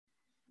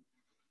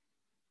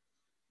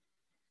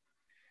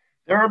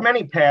There are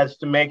many paths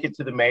to make it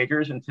to the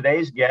majors, and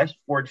today's guest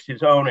forged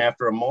his own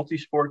after a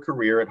multi-sport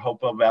career at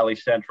Hopewell Valley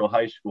Central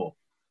High School.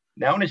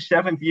 Now in his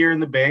seventh year in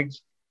the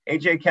bigs,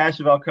 AJ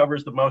Cassavell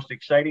covers the most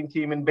exciting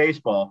team in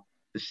baseball,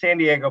 the San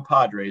Diego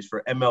Padres,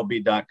 for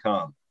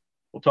MLB.com.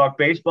 We'll talk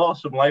baseball,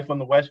 some life on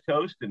the West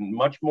Coast, and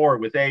much more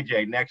with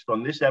AJ next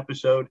on this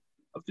episode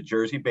of the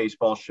Jersey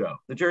Baseball Show.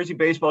 The Jersey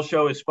Baseball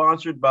Show is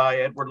sponsored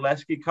by Edward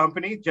Lesky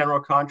Company,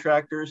 general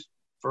contractors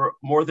for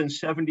more than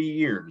 70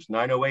 years,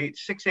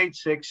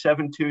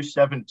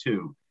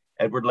 908-686-7272,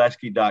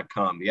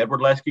 edwardlesky.com. The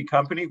Edward Lesky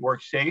Company,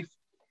 work safe,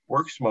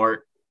 work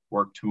smart,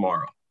 work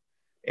tomorrow.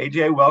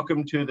 AJ,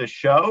 welcome to the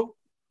show.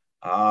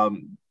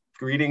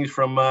 Greetings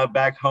from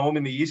back home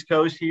in the East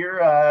Coast here.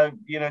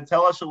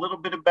 Tell us a little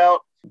bit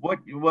about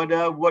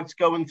what's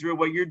going through,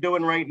 what you're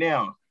doing right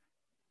now.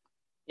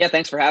 Yeah,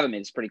 thanks for having me.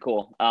 It's pretty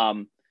cool.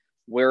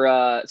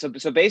 We're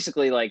so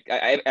basically, like,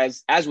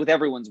 as with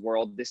everyone's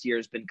world, this year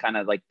has been kind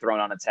of like thrown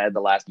on its head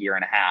the last year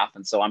and a half,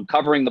 and so I'm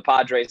covering the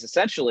Padres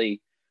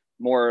essentially,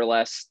 more or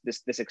less,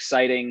 this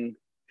exciting,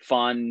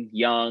 fun,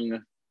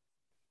 young,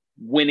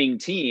 winning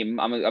team.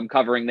 I'm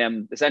covering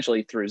them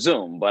essentially through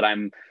Zoom, but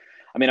I'm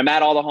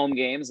at all the home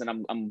games,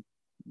 and I'm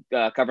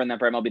covering them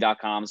for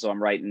MLB.com. So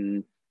I'm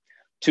writing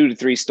 2 to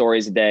 3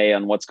 stories a day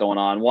on what's going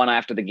on, one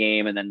after the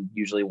game, and then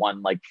usually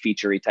one like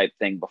feature-y type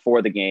thing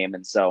before the game.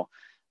 And so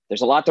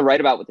there's a lot to write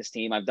about with this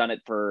team. I've done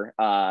it for,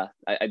 I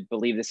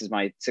believe this is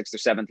my 6th or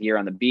 7th year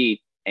on the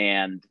beat.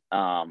 And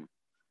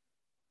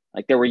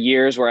like there were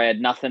years where I had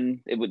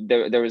nothing. I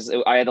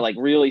had to like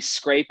really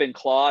scrape and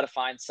claw to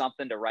find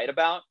something to write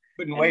about.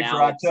 Couldn't wait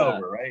for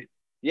October, right?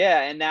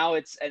 Yeah, and now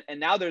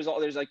now there's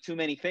like too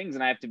many things,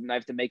 and I have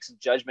to make some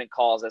judgment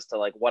calls as to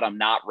like what I'm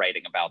not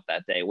writing about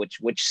that day,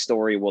 which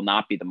story will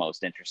not be the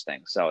most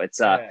interesting. So it's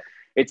a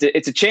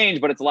change,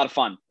 but it's a lot of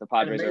fun. The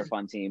Padres are a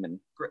fun team, and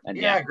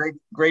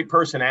great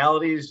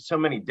personalities, so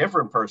many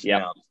different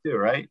personalities too,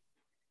 right?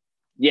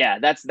 Yeah,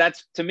 that's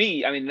to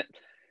me. I mean,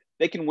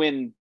 they can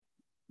win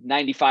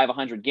 95,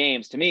 100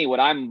 games. To me, what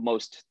I'm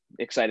most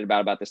excited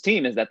about this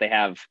team is that they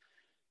have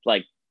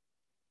like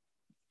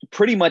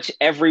pretty much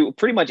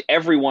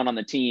everyone on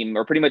the team,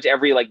 or pretty much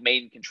every like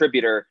main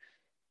contributor,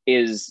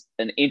 is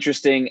an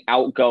interesting,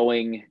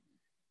 outgoing,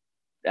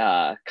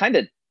 kind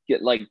of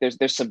like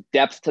there's some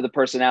depth to the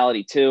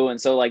personality too, and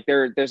so like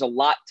there's a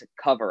lot to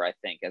cover, I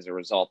think, as a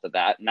result of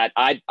that. And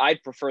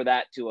I'd prefer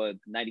that to a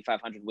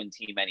 9,500 win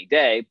team any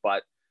day,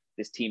 but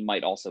this team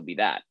might also be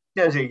that.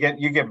 Yeah, so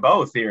you get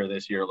both here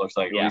this year. It looks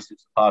like, at least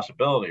it's a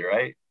possibility,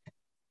 right?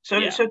 So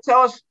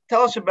tell us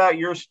about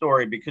your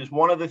story, because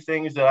one of the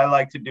things that I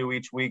like to do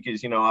each week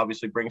is,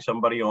 obviously bring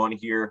somebody on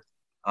here.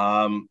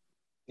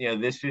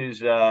 This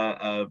is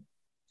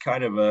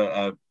kind of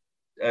a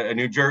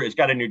New Jersey. It's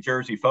got a New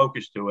Jersey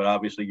focus to it.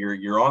 Obviously,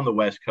 you're on the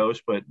West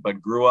Coast, but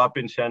grew up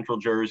in Central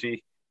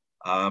Jersey.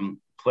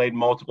 Played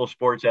multiple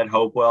sports at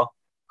Hopewell.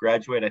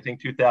 Graduated, I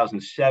think,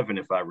 2007,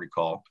 if I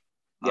recall.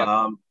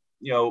 Yep.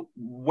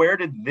 Where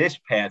did this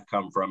path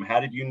come from?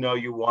 How did you know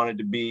you wanted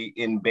to be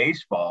in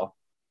baseball?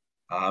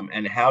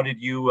 And how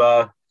did you,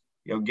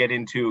 get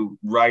into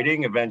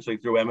writing eventually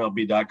through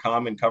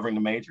MLB.com and covering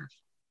the majors?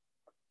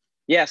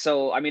 Yeah,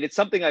 so I mean, it's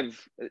something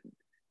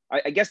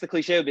I guess the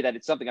cliche would be that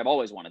it's something I've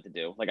always wanted to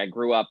do. Like, I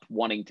grew up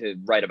wanting to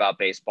write about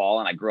baseball,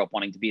 and I grew up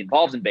wanting to be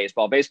involved in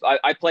baseball.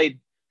 I played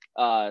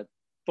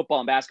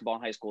football and basketball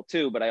in high school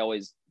too, but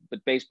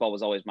baseball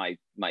was always my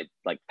like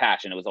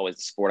passion. It was always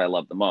the sport I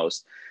loved the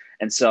most,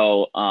 and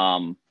so.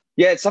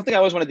 Yeah, it's something I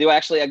always want to do.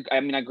 Actually,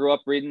 I grew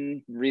up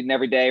reading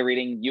every day,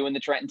 reading You and the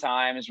Trenton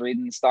Times,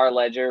 reading the Star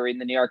Ledger, reading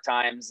the New York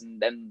Times,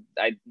 and then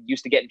I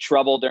used to get in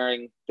trouble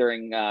during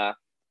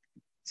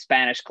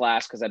Spanish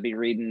class because I'd be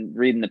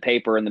reading the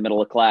paper in the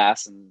middle of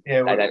class, and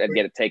I'd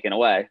get it taken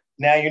away.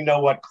 Now you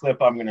know what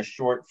clip I'm going to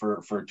short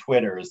for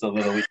Twitter is the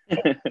little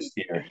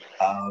here.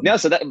 No,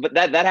 so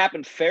that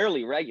happened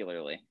fairly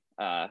regularly.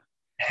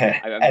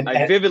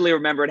 I vividly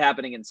remember it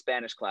happening in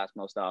Spanish class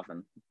most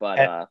often,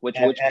 but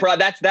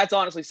that's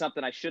honestly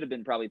something I should have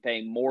been probably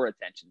paying more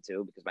attention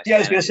to, because I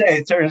was going to say,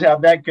 it turns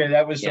out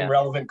that was some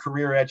relevant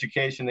career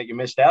education that you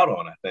missed out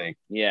on, I think.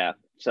 Yeah.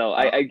 So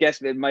I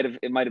guess it might have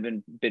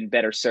been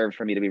better served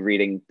for me to be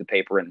reading the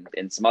paper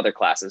in some other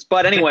classes.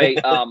 But anyway,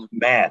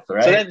 math,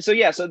 right?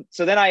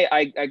 So then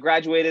I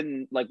graduated,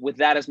 and like with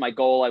that as my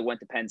goal, I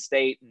went to Penn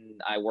State, and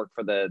I worked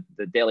for the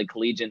Daily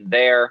Collegian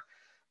there.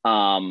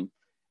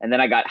 And then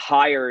I got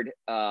hired.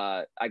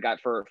 I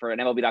got for an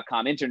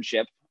MLB.com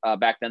internship.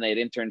 Back then, they had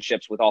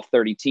internships with all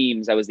 30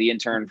 teams. I was the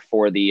intern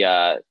for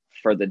the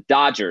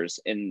Dodgers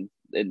in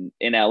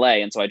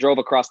LA, and so I drove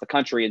across the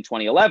country in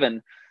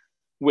 2011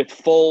 with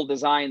full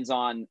designs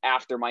on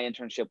after my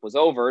internship was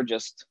over,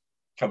 just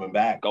going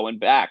back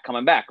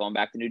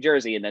to New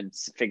Jersey, and then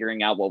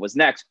figuring out what was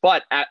next.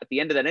 But at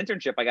the end of that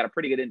internship, I got a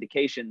pretty good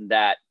indication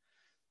that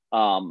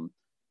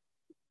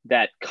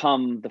that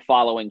come the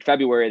following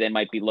February, they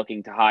might be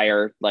looking to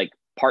hire like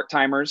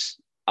part-timers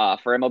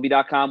for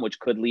MLB.com, which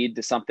could lead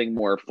to something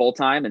more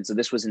full-time. And so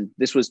this was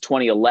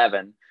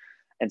 2011.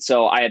 And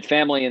so I had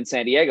family in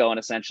San Diego, and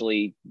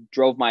essentially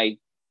drove my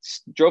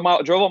drove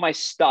all my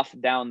stuff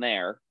down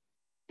there,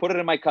 put it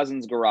in my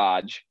cousin's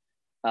garage,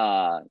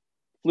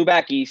 flew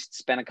back east,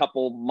 spent a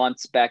couple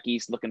months back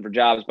east looking for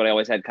jobs, but I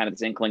always had kind of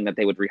this inkling that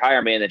they would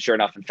rehire me. And then sure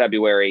enough, in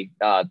February,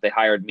 they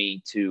hired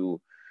me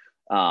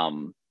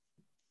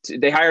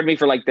they hired me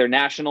for like their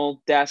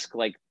national desk,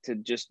 like to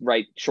just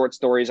write short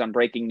stories on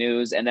breaking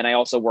news. And then I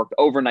also worked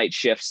overnight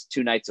shifts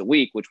 2 nights a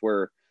week, which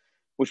were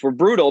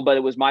brutal, but it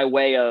was my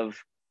way of,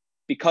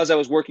 because I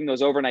was working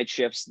those overnight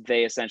shifts,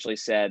 they essentially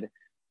said,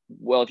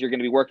 well, if you're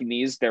going to be working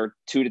these, they're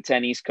 2 to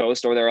 10 East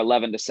Coast or they're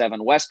 11 to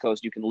 7 West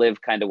Coast. You can live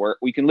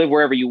you can live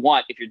wherever you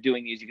want. If you're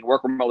doing these, you can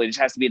work remotely. It just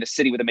has to be in a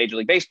city with a Major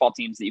League Baseball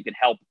team so that you can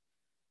help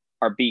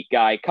our beat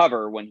guy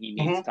cover when he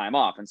needs time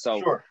off. And so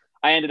Sure.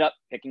 I ended up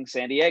picking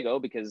San Diego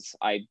because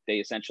they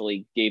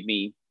essentially gave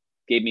me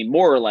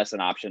more or less an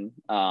option.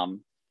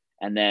 And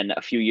then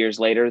a few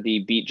years later,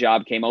 the beat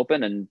job came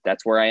open, and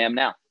that's where I am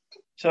now.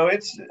 So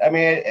it's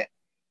an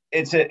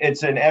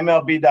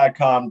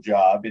MLB.com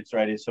job. It's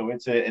right. So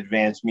it's an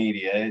advanced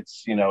media.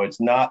 It's,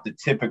 it's not the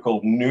typical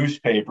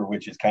newspaper,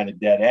 which is kind of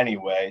dead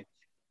anyway,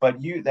 but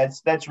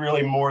that's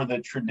really more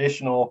the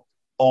traditional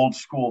old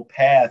school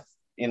path,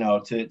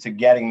 to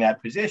getting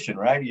that position,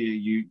 right?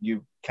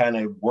 You kind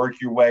of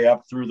work your way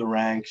up through the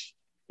ranks,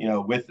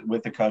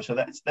 with the Cubs. So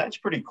that's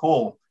pretty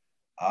cool.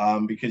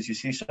 Because you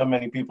see so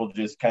many people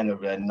just kind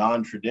of a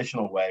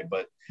non-traditional way,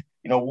 but,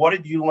 what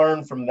did you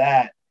learn from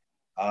that?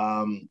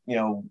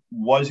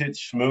 Was it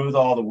smooth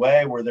all the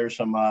way? Were there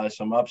some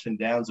ups and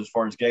downs as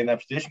far as getting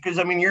that position? Because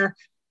I mean, you're,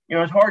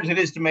 as hard as it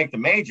is to make the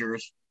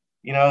majors,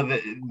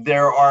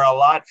 there are a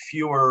lot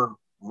fewer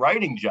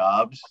writing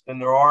jobs than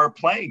there are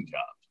playing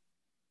jobs.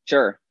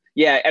 Sure.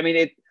 Yeah. I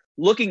mean,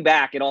 looking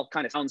back, it all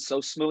kind of sounds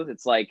so smooth.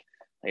 It's like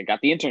I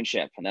got the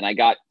internship, and then I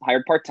got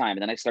hired part-time,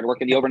 and then I started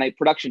working the overnight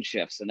production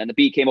shifts, and then the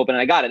beat came open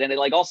and I got it. And it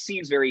like all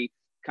seems very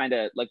kind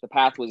of like the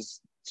path was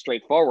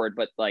straightforward,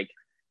 but like,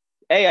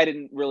 I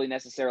didn't really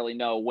necessarily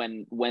know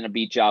when a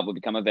beat job would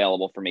become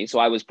available for me. So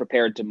I was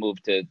prepared to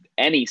move to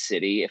any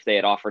city if they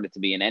had offered it to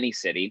be in any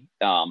city.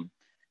 And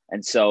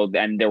so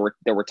then there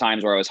were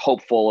times where I was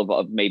hopeful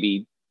of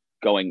maybe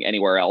going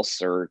anywhere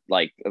else, or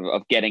like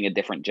of getting a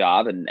different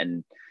job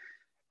and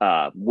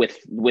with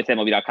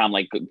MLB.com,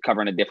 like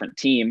covering a different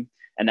team,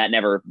 and that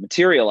never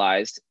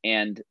materialized.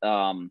 And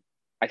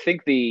I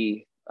think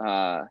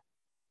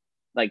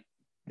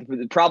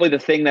probably the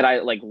thing that I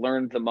like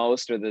learned the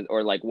most,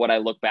 or like what I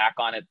look back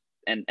on it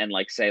and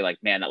like say like,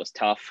 man, that was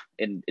tough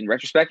in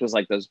retrospect, was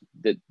like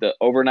the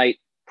overnight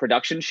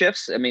production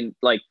shifts. I mean,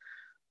 like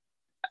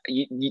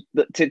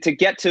to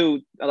get to,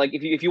 like,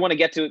 if you want to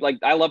get to, like,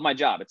 I love my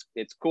job.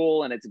 It's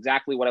cool. And it's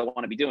exactly what I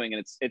want to be doing.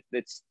 And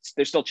it's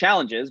there's still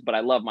challenges, but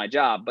I love my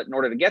job. But in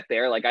order to get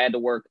there, like I'd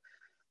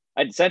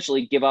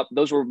essentially give up,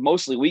 those were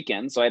mostly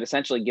weekends. So I'd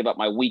essentially give up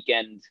my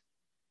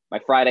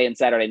Friday and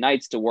Saturday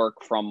nights to work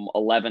from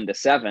 11 to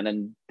 7.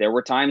 And there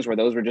were times where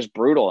those were just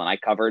brutal. And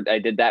I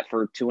did that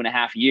for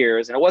 2.5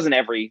 years. And it wasn't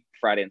every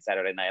Friday and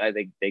Saturday night. I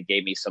think they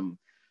gave me some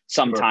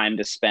sure. time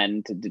to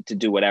spend to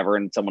do whatever,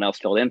 and someone else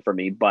filled in for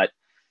me. But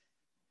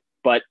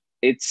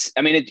it's,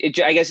 I mean,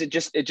 I guess it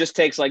just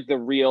takes like the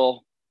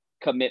real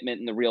commitment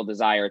and the real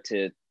desire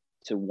to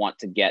want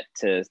to get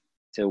to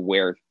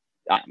where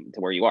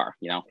you are,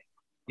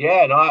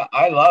 Yeah, and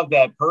I love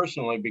that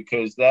personally,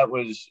 because that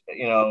was,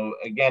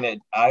 again,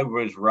 I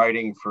was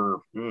writing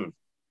for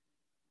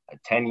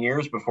 10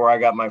 years before I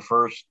got my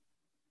first,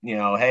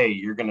 hey,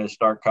 you're going to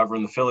start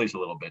covering the Phillies a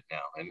little bit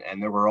now.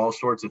 And there were all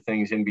sorts of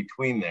things in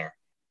between there.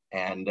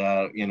 And,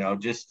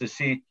 just to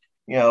see,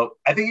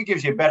 I think it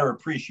gives you a better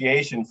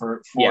appreciation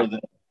for the,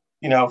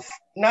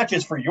 not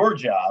just for your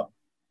job,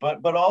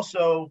 but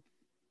also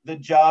the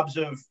jobs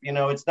of,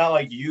 it's not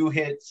like you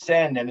hit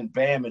send and then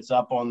bam, it's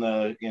up on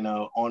the,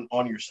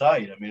 on your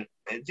site. I mean,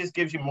 it just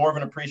gives you more of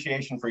an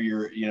appreciation for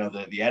your,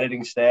 the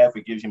editing staff.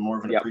 It gives you more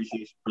of an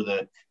appreciation for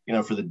the,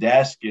 for the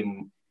desk,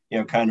 and,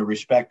 kind of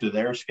respect to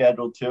their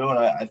schedule too. And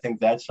I think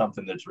that's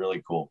something that's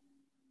really cool.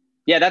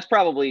 Yeah, that's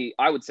probably,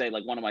 I would say,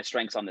 like, one of my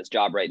strengths on this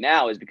job right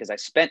now is because I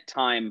spent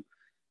time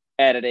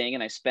editing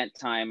and I spent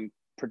time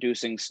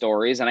producing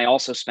stories, and I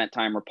also spent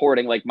time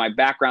reporting. Like, my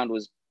background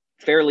was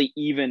fairly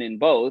even in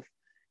both.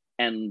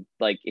 And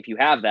like, if you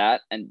have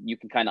that and you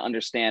can kind of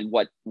understand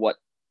what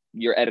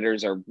your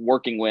editors are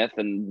working with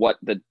and what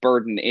the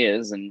burden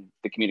is, and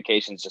the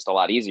communication is just a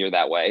lot easier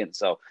that way. And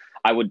so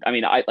I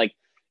like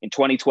in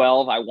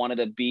 2012, I wanted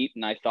a beat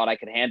and I thought I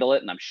could handle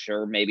it. And I'm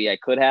sure maybe I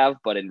could have,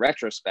 but in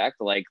retrospect,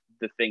 like,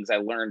 the things I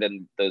learned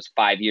in those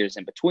 5 years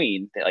in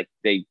between,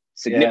 they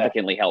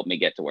significantly helped me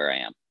get to where I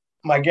am.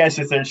 My guess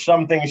is there's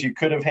some things you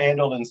could have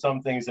handled and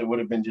some things that would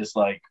have been just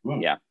like,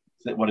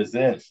 what is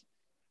this?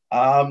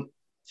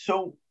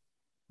 So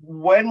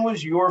when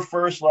was your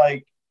first,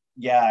 like,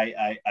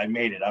 I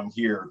made it, I'm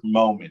here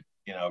moment,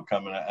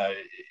 coming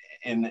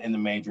in the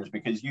majors?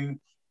 Because you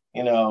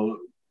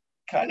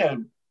kind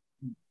of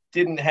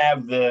didn't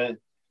have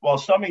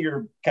some of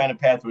your kind of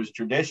path was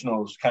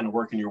traditional, was kind of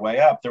working your way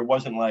up. There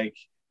wasn't like,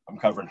 I'm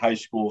covering high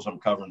schools, I'm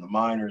covering the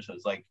minors.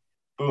 It's like,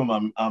 boom,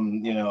 I'm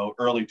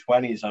early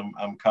 20s,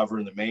 I'm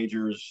covering the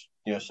majors,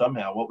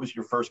 somehow. What was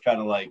your first kind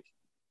of like,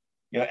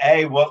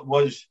 A, what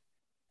was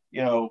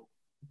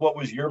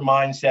your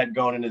mindset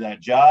going into that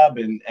job?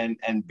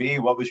 And B,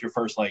 what was your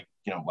first, like,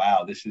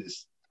 wow,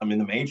 I'm in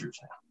the majors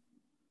now.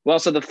 Well,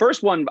 so the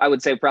first one I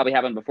would say probably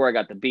happened before I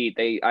got the beat.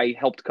 I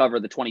helped cover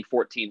the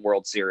 2014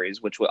 World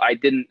Series, which I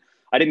didn't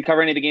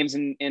cover any of the games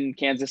in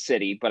Kansas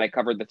City, but I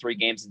covered the 3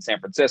 games in San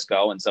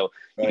Francisco. And so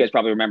you guys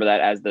probably remember that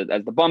as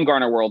the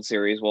Bumgarner World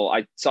Series. Well,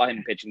 I saw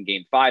him pitch in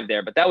Game 5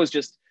 there, but that was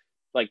just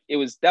like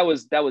that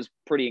was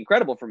pretty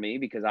incredible for me,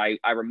 because I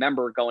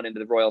remember going into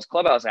the Royals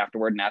clubhouse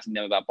afterward and asking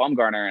them about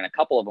Bumgarner, and a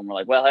couple of them were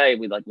like, well, hey,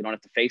 we don't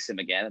have to face him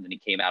again. And then he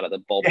came out of the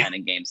bullpen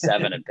in Game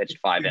 7 and pitched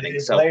 5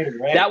 innings. So later,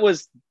 right? That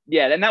was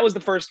the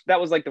first,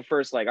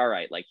 like, all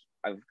right, like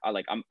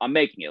I'm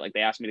making it. Like, they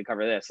asked me to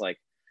cover this, like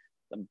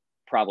I'm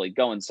probably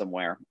going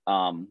somewhere.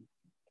 And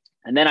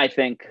then I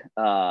think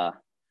I'd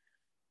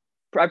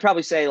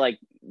probably say, like,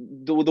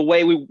 the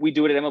way we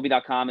do it at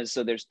MLB.com is,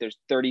 so there's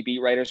 30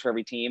 beat writers for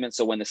every team. And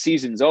so when the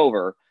season's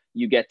over,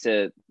 you get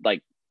to,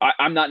 like,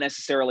 I'm not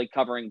necessarily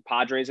covering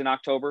Padres in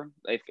October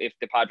if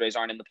the Padres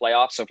aren't in the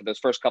playoffs. So for those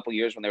first couple of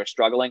years when they were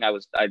struggling, I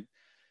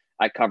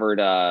covered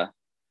Dodgers.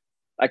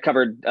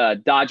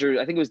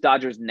 I think it was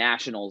Dodgers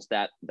Nationals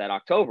that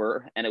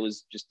October, and it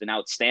was just an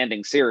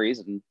outstanding series.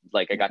 And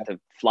like, I got to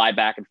fly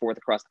back and forth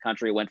across the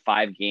country. Went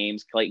 5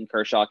 games. Clayton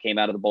Kershaw came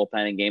out of the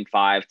bullpen in Game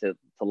 5 to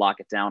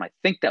lock it down. I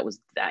think that was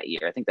that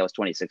year. I think that was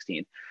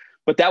 2016.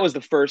 But that was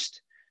the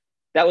first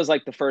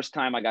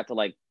time I got to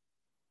like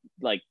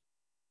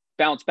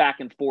bounce back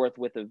and forth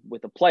with a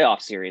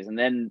playoff series. And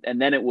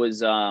then it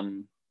was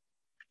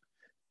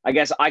I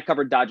guess I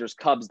covered Dodgers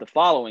Cubs the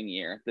following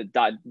year. The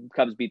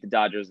Cubs beat the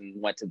Dodgers and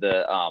went to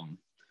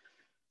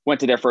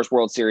their first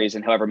World Series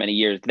in however many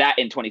years. That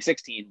in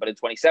 2016, but in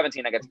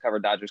 2017 I got to cover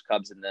Dodgers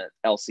Cubs in the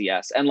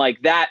LCS. And like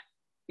that,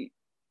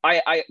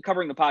 I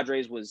covering the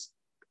Padres was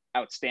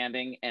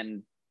outstanding,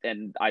 and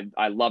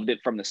I loved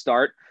it from the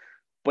start.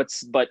 But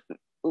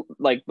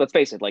like, let's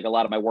face it, like, a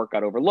lot of my work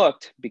got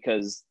overlooked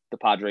because the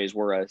Padres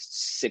were a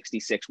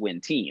 66 win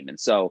team, and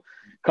so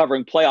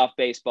covering playoff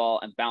baseball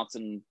and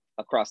bouncing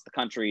across the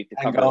country to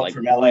cover, like,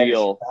 from LA to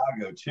Chicago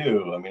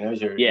too. I mean,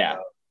 those are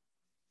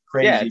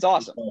crazy. Yeah, it's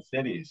awesome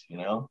cities,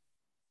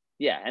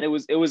 Yeah, and it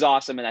was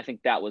awesome, and I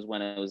think that was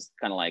when it was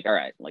kind of like, all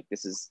right, like,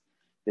 this is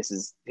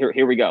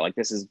here we go. Like,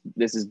 this is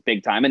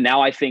big time. And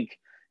now I think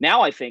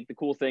the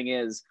cool thing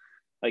is,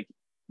 like,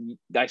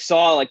 I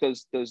saw like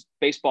those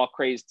baseball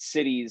crazed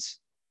cities,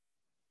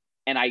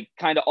 and I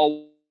kind of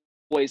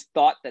always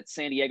thought that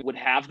San Diego would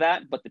have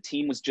that, but the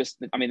team was just,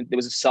 I mean, it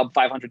was a sub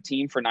 500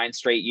 team for 9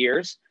 straight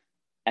years.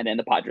 And then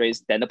the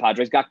Padres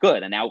got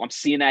good. And now I'm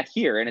seeing that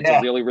here, and it's a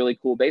really, really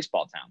cool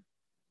baseball town.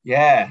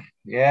 Yeah.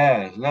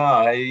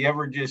 No, you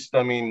ever just,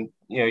 I mean,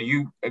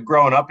 you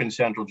growing up in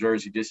Central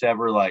Jersey, just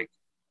ever like,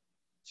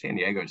 San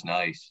Diego's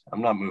nice,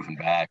 I'm not moving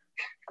back.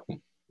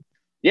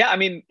 Yeah. I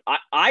mean,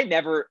 I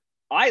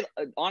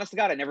honest to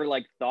God, I never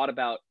like thought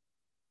about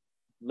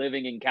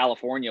living in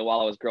California while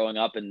I was growing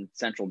up in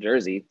Central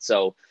Jersey.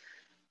 So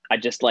I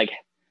just like,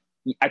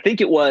 I think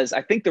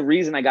the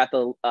reason I got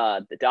the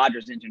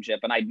Dodgers internship,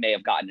 and I may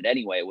have gotten it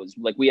anyway, was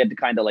like, we had to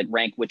kind of like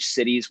rank which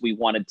cities we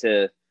would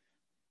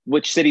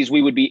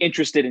be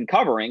interested in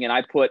covering. And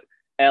I put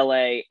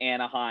LA,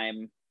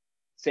 Anaheim,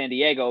 San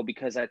Diego,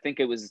 because I think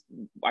I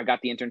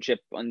got the internship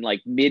in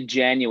like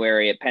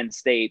mid-January at Penn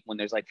State when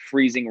there's like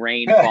freezing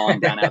rain falling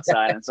down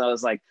outside. And so I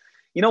was like,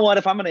 you know what,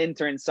 if I'm going to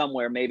intern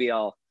somewhere, maybe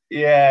I'll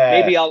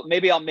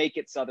make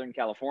it Southern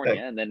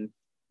California. And then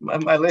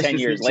my list 10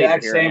 is years the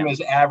exact later, same as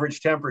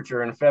average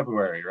temperature in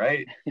February,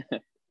 right?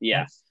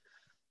 Yeah.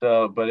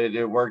 So, but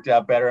it worked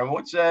out better. And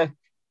what's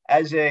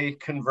as a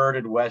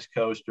converted West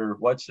Coaster,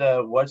 what's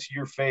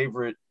your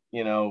favorite,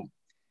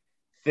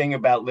 thing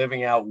about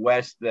living out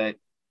west that,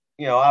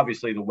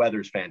 obviously the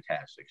weather's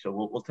fantastic. So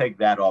we'll take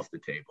that off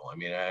the table. I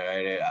mean,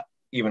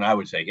 I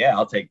would say, yeah,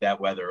 I'll take that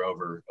weather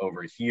over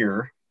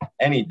here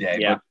any day.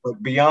 Yeah.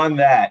 But beyond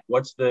that,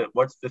 what's the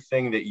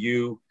thing that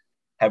you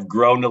have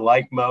grown to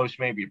like most,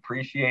 maybe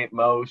appreciate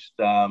most,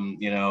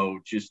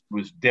 just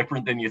was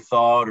different than you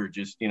thought, or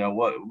just,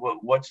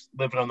 what's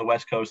living on the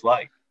West Coast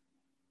like?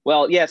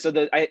 Well, yeah.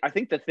 So I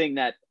think the thing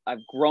that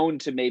I've grown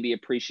to maybe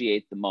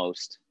appreciate the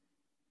most,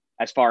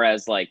 as far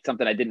as like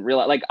something I didn't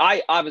realize, like,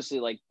 I obviously,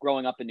 like,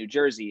 growing up in New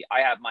Jersey,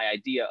 I have my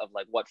idea of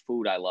like what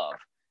food I love,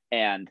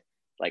 and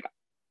like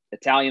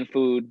Italian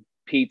food,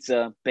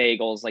 pizza,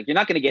 bagels, like, you're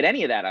not going to get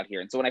any of that out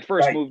here. And so when I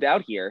first moved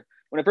out here,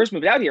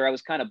 I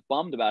was kind of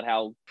bummed about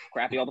how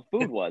crappy all the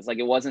food was. Like,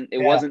 it wasn't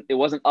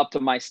up to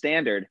my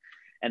standard.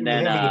 And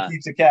then the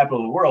pizza capital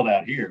of the world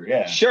out here.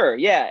 Yeah. Sure.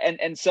 Yeah.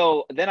 And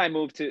so then I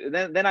moved to,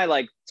 then I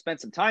like spent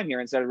some time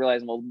here and started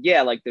realizing, well,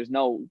 yeah, like there's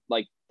no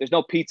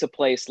pizza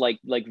place like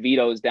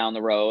Vito's down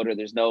the road, or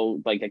there's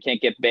no, like, I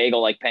can't get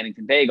bagel like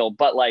Pennington Bagel,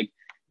 but like,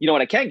 you know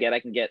what I can get?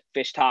 I can get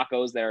fish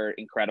tacos that are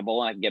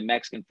incredible, and I can get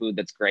Mexican food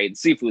that's great, and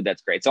seafood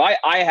that's great. So I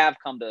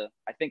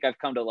think I've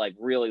come to like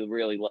really,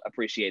 really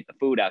appreciate the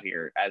food out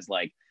here as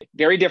like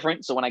very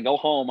different. So when I go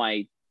home,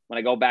 when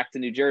I go back to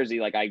New Jersey,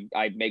 like I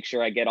make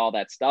sure I get all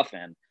that stuff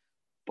in.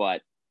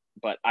 But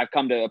but I've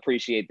come to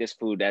appreciate this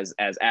food as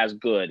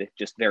good,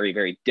 just very,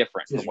 very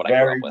different Just from what I grew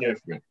up very with.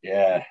 different.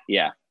 Yeah.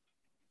 Yeah.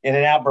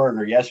 In-N-Out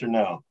Burger, yes or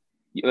no?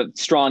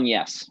 Strong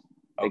yes.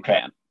 Big Okay.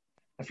 fan.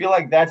 I feel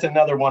like that's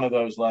another one of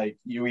those, like,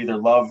 you either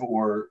love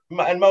or,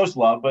 and most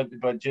love,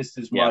 but just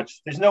as Yeah.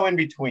 much. There's no in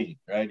between,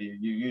 right?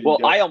 You Well,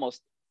 don't. I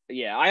almost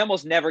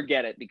never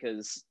get it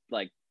because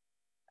like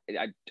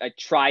I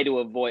try to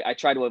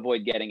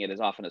avoid getting it as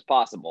often as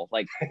possible.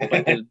 Like,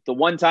 but the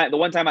one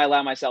time I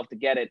allow myself to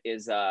get it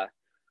is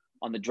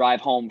on the drive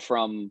home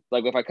from,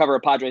 like, if I cover a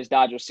Padres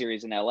Dodgers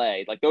series in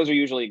LA, like those are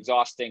usually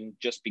exhausting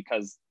just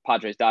because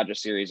Padres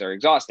Dodgers series are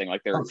exhausting.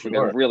 Like they're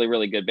really,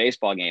 really good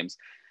baseball games,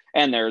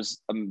 and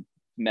there's a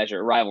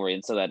measure of rivalry.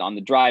 And so that on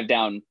the drive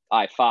down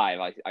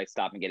I-5, I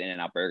stop and get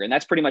In-N-Out Burger, and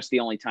that's pretty much the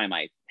only time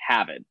I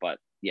have it. But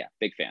yeah,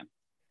 big fan.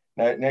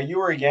 Now you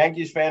were a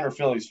Yankees fan or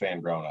Phillies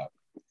fan growing up?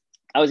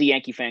 I was a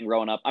Yankee fan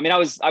growing up. I mean, I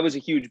was a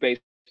huge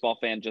baseball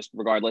fan just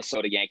regardless.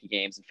 So to Yankee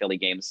games and Philly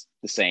games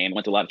the same.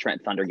 Went to a lot of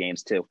Trent Thunder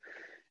games too.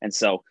 And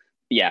so,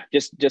 yeah,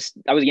 just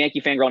I was a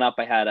Yankee fan growing up.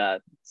 I had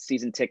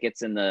season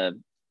tickets in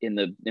the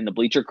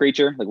bleacher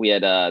creature. Like we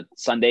had a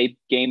Sunday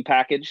game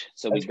package,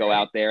 so we'd go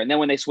out there. And then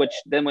when they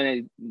switched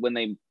stadiums,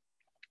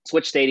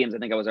 I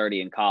think I was already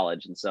in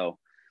college, and so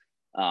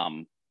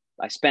I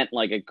spent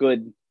like a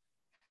good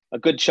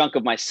chunk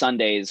of my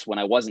Sundays when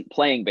I wasn't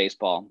playing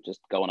baseball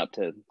just going up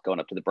to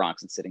the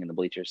Bronx and sitting in the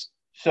bleachers.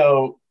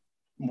 So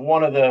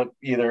one of the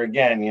either,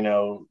 again,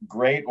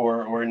 great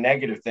or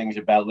negative things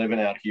about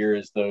living out here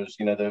is those,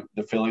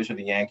 the Phillies or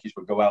the Yankees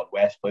would go out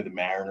west, play the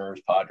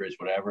Mariners, Padres,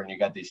 whatever, and you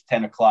got these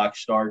 10 o'clock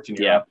starts and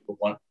you're up for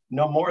one.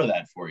 No more of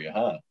that for you,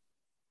 huh?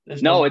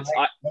 There's no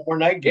more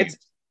night games.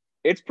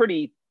 It's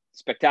pretty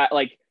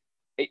spectacular. Like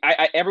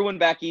everyone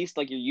back east,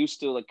 like you're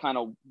used to like kind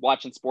of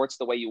watching sports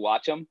the way you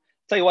watch them.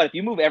 Tell you what, if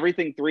you move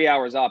everything 3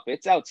 hours up,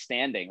 it's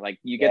outstanding. Like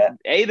you get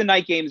the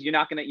night games, you're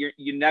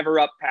never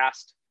up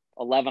past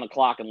 11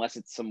 o'clock unless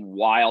it's some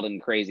wild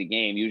and crazy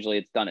game. Usually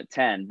it's done at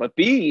 10. But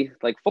B,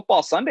 like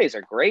football Sundays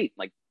are great.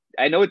 Like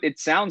I know it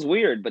sounds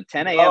weird, but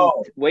 10 a.m.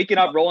 Waking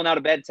up, rolling out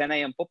of bed, 10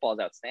 a.m. football is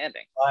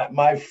outstanding.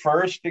 My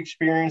first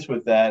experience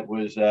with that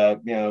was,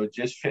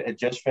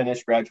 just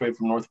finished, graduated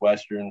from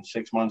Northwestern.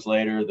 6 months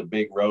later, the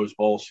big Rose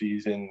Bowl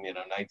season,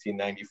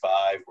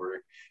 1995,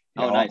 where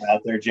nice.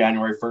 out there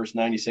January 1st,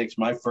 96.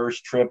 My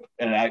first trip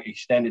and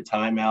extended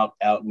time out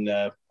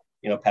in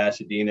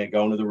Pasadena,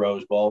 going to the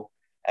Rose Bowl.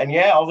 And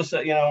all of a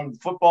sudden,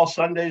 football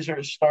Sundays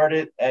are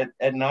started at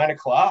 9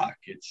 o'clock.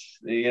 It's,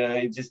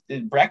 it's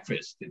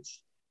breakfast.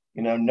 It's,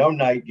 no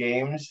night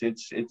games.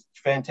 It's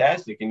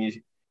fantastic. And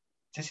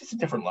it's a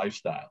different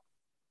lifestyle.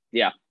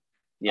 Yeah.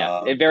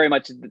 Yeah. It very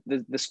much,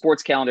 the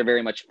sports calendar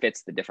very much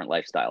fits the different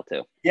lifestyle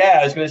too. Yeah.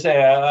 I was going to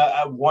say,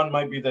 one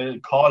might be the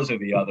cause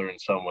of the other in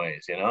some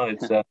ways,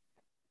 it's,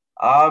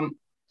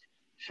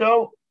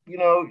 so,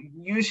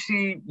 you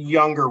see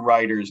younger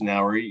writers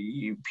now, or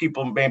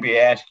people maybe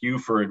ask you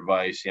for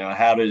advice.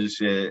 How does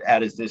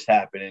this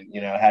happen, and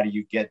how do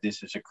you get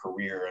this as a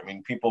career? I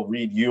mean, people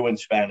read you in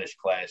Spanish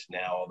class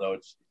now, although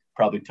it's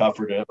probably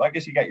tougher to. I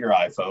guess you got your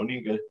iPhone.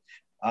 You could.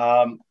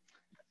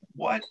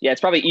 What? Yeah,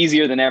 it's probably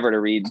easier than ever to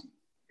read.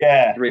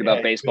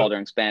 About baseball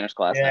during Spanish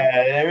class. Yeah, now.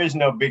 There is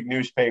no big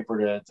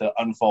newspaper to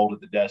unfold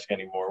at the desk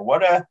anymore.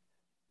 What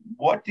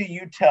do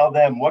you tell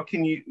them? What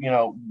can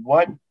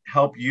what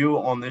help you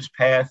on this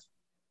path?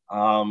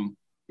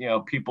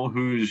 People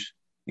who's,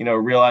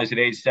 realize at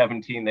age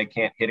 17 they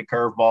can't hit a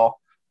curveball,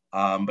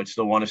 but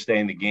still want to stay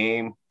in the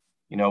game.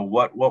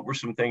 What were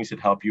some things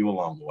that help you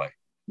along the way?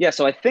 Yeah,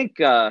 so I think,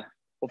 well,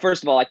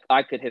 first of all,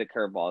 I could hit a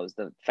curveball. It was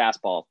the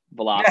fastball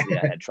velocity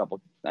I had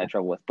trouble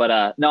with.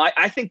 But no,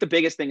 I think the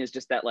biggest thing is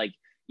just that, like,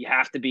 you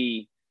have to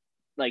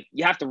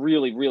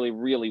really, really,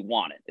 really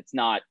want it. It's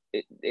not,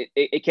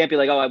 it can't be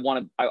like, oh, I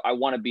want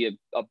to be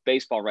a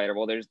baseball writer.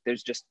 Well, there's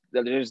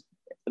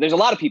a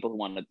lot of people who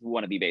want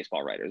to be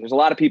baseball writers. There's a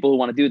lot of people who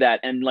want to do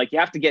that. And like, you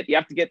have to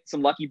get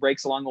some lucky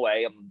breaks along the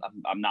way.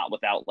 I'm not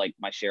without like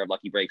my share of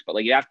lucky breaks, but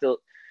like, you have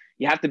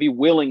to be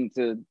willing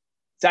to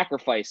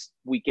sacrifice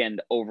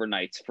weekend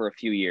overnights for a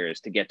few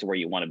years to get to where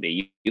you want to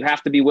be. You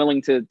have to be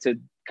willing to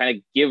kind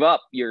of give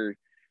up your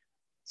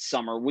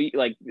summer week.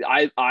 Like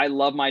I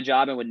love my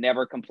job and would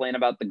never complain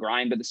about the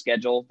grind of the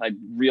schedule. I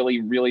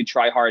really, really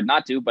try hard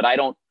not to, but I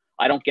don't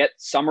get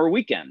summer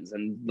weekends.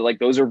 And like,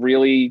 those are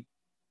really,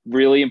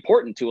 really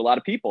important to a lot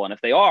of people. And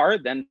if they are,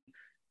 then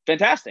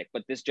fantastic,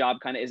 but this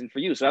job kind of isn't for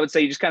you. So I would say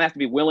you just kind of have to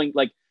be willing.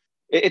 Like,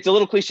 it's a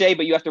little cliche,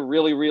 but you have to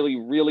really, really,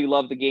 really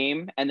love the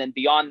game. And then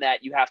beyond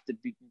that, you have to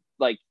be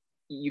like,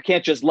 you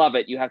can't just love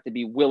it. You have to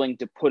be willing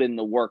to put in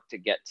the work to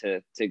get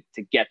to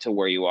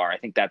where you are. I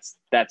think that's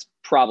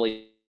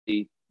probably,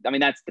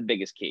 that's the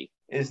biggest key.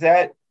 Is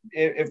that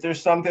if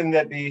there's something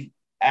that the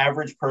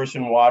average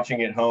person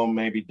watching at home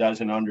maybe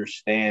doesn't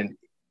understand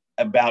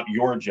about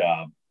your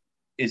job,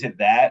 is it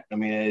that? I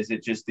mean, is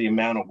it just the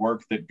amount of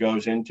work that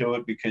goes into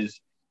it?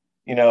 Because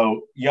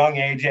young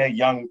AJ,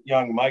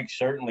 young Mike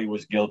certainly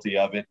was guilty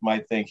of it.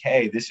 Might think,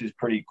 hey, this is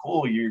pretty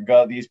cool.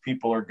 These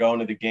people are going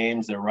to the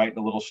games, they're writing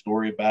a little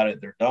story about it,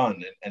 they're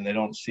done, and they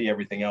don't see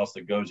everything else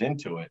that goes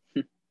into it.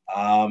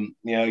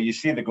 You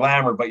see the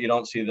glamour, but you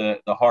don't see the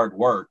hard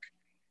work.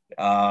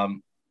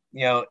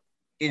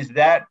 Is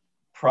that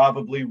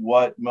probably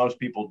what most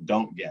people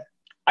don't get?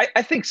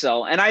 I think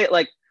so, and I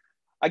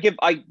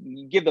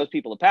give those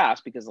people a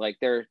pass because like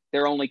they're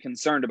only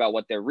concerned about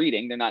what they're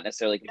reading. They're not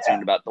necessarily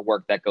concerned about the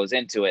work that goes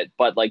into it.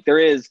 But like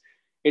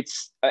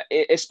it's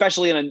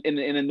especially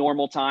in a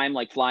normal time,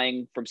 like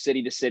flying from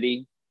city to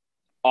city,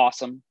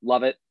 awesome,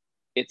 love it.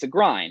 It's a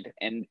grind,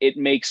 and it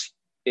makes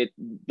it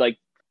like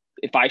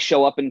if I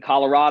show up in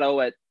Colorado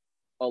at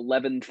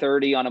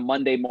 11:30 on a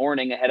Monday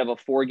morning ahead of a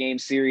 4-game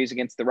series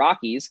against the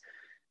Rockies,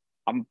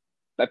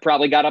 I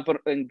probably got up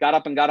and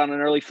got on an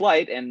early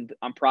flight, and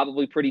I'm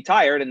probably pretty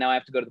tired. And now I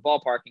have to go to the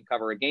ballpark and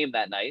cover a game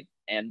that night.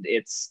 And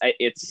it's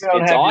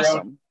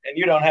awesome. And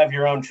you don't have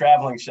your own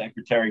traveling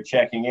secretary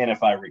checking in,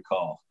 if I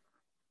recall.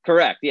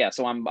 Correct. Yeah.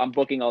 So I'm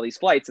booking all these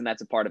flights, and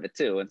that's a part of it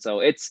too. And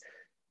so it's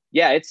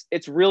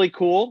really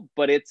cool,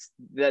 but it's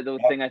the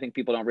thing I think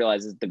people don't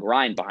realize is the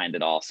grind behind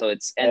it all. So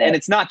it's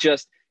it's not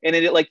just, and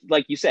it like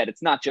you said,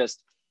 it's not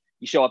just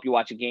you show up, you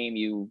watch a game,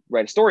 you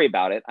write a story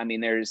about it. I mean,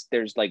 there's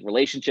like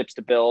relationships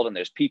to build, and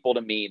there's people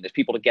to meet, and there's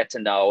people to get to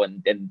know,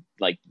 and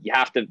like you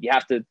have to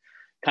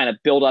kind of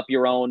build up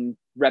your own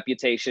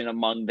reputation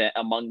among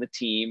the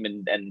team,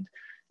 and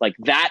like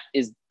that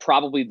is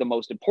probably the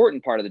most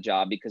important part of the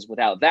job, because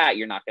without that,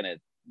 you're not gonna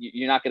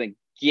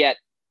get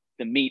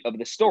the meat of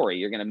the story.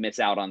 You're gonna miss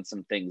out on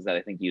some things that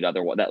I think you're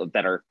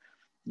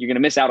going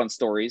to miss out on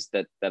stories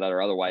that are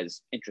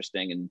otherwise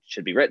interesting and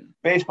should be written.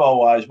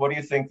 Baseball wise, what do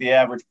you think the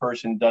average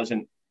person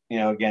doesn't,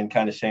 again,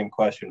 kind of same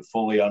question,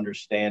 fully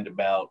understand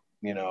about,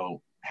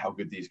 how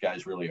good these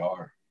guys really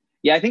are?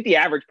 Yeah. I think the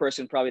average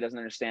person probably doesn't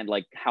understand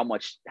like how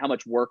much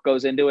work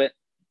goes into it.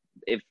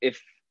 If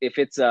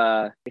it's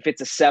a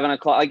 7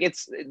 o'clock, like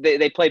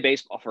they play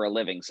baseball for a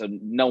living. So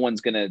no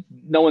one's going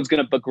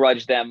to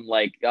begrudge them.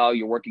 Like, oh,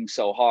 you're working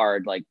so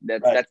hard. Like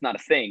that's not a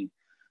thing,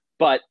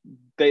 but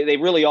they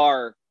really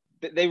are.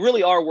 They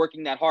really are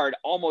working that hard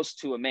almost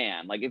to a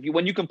man. Like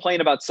when you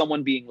complain about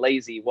someone being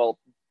lazy, well,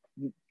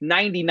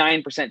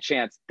 99%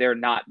 chance they're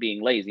not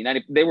being lazy.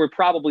 They were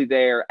probably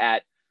there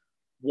at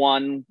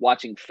 1,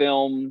 watching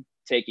film,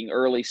 taking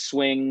early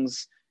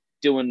swings,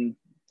 doing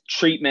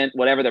treatment,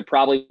 whatever. They're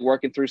probably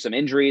working through some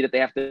injury that they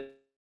have to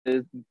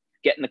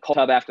get in the cold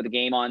tub after the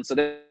game on. So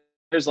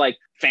there's like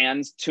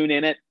fans tune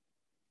in at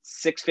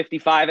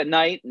 6:55 at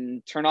night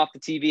and turn off the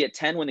TV at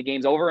 10 when the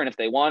game's over. And if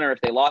they won or if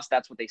they lost,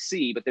 that's what they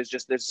see. But there's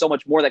so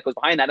much more that goes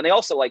behind that. And they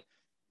also, like,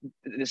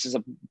 this is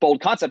a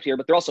bold concept here,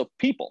 but they're also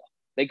people.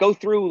 They go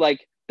through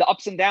like the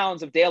ups and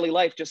downs of daily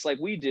life, just like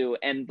we do.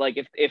 And like,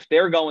 if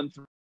they're going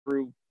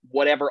through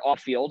whatever off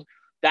field,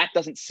 that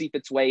doesn't seep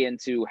its way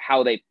into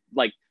how they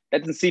like, that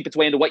doesn't seep its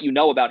way into what you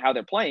know about how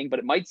they're playing, but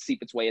it might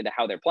seep its way into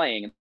how they're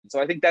playing. And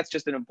so I think that's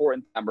just an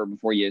important number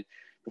before you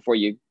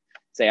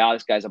say, oh,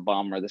 this guy's a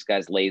bum or this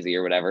guy's lazy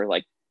or whatever.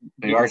 Like,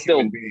 you can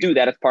still do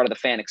that as part of the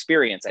fan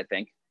experience, I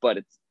think.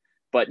 But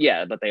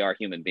they are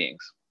human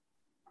beings.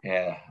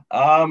 Yeah.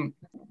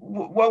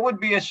 What would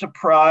be a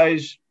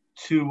surprise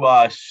to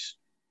us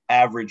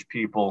average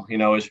people,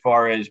 as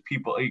far as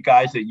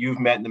guys that you've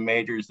met in the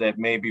majors that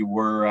maybe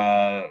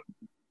were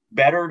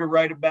better to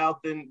write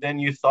about than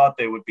you thought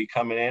they would be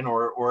coming in,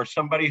 or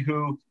somebody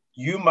who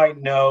you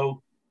might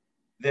know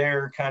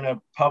their kind of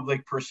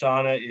public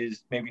persona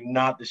is maybe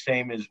not the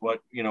same as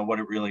what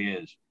it really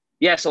is?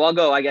 Yeah, so I'll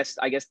go. I guess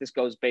this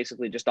goes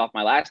basically just off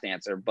my last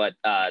answer. But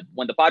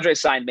when the Padres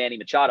signed Manny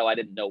Machado, I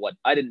didn't know what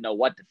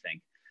to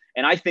think,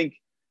 and I think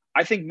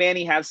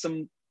Manny has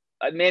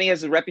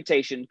a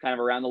reputation kind of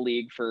around the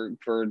league for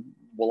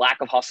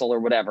lack of hustle or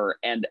whatever.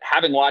 And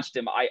having watched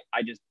him, I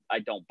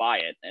don't buy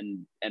it.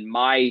 And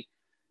I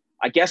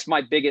guess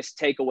my biggest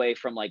takeaway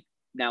from like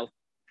now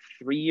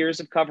 3 years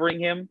of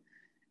covering him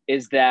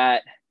is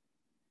that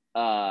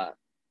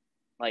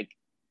like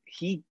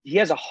he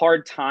has a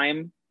hard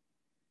time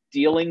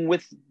dealing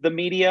with the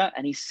media,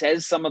 and he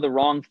says some of the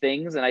wrong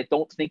things, and I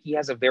don't think he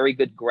has a very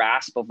good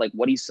grasp of like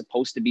what he's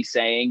supposed to be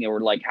saying,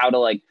 or like how to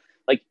like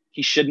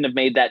he shouldn't have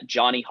made that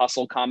Johnny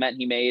Hustle comment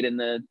he made in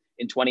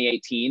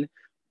 2018.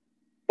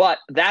 But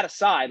that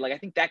aside, like I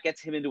think that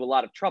gets him into a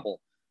lot of trouble.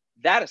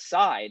 That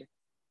aside,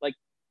 like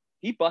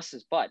he busts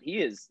his butt. He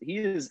is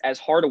as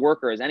hard a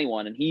worker as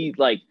anyone, and I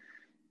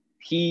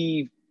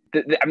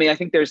mean, I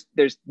think there's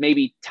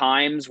maybe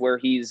times where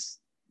he's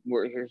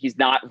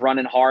not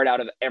running hard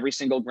out of every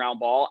single ground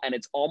ball, and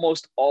it's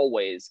almost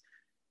always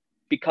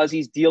because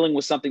he's dealing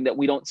with something that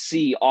we don't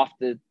see off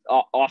the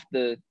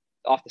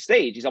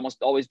stage. He's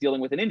almost always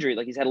dealing with an injury.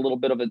 Like he's had a little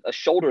bit of a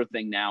shoulder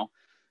thing now,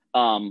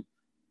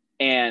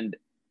 and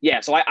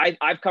yeah. So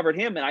I've covered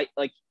him, and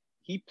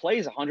he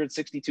plays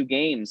 162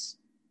 games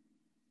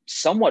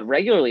somewhat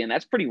regularly, and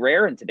that's pretty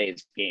rare in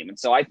today's game. And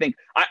so I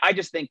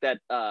just think that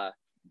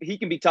he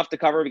can be tough to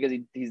cover because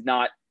he's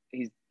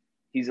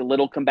a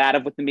little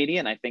combative with the media,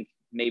 and I think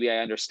maybe I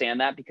understand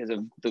that because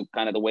of the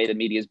kind of the way the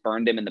media's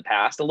burned him in the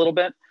past a little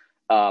bit.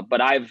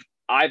 But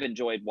I've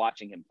enjoyed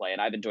watching him play,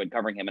 and I've enjoyed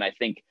covering him. And I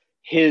think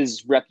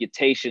his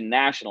reputation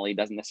nationally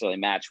doesn't necessarily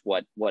match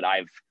what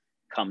I've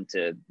come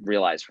to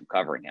realize from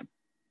covering him.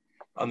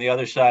 On the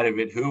other side of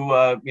it, who,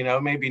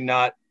 maybe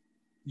not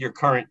your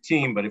current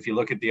team, but if you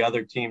look at the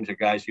other teams or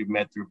guys you've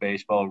met through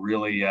baseball,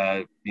 really,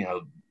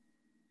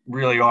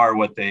 really are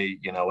what they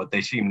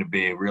seem to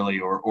be, really,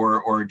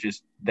 or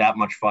just that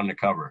much fun to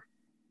cover.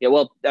 Yeah,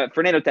 well,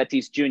 Fernando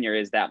Tatis Jr.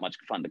 is that much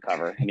fun to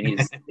cover. I mean,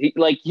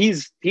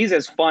 he's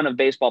as fun a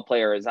baseball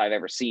player as I've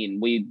ever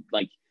seen.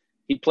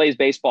 He plays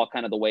baseball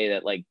kind of the way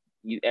that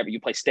you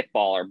play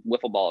stickball or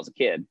wiffle ball as a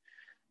kid.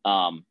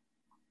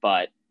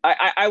 But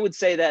I would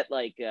say that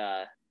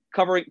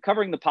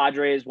covering the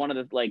Padres, one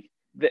of the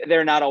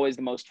they're not always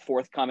the most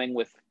forthcoming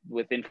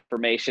with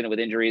information and with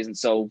injuries, and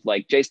so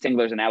Jayce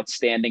Tingler's an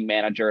outstanding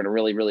manager and a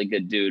really, really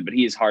good dude, but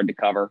he is hard to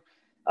cover.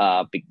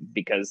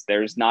 Because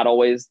there's not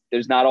always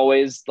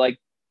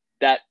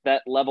that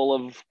level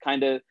of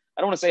kind of,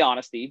 I don't want to say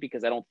honesty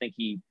because I don't think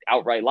he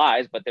outright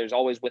lies, but there's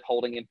always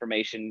withholding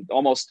information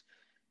almost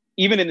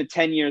even in the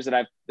 10 years that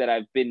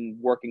I've been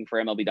working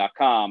for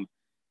MLB.com.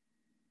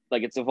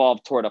 It's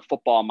evolved toward a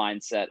football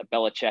mindset, a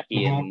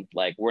Belichickian,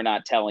 we're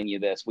not telling you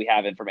this. We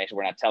have information.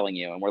 We're not telling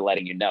you, and we're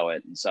letting you know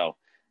it. And so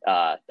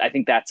I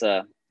think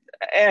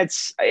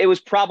it was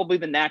probably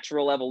the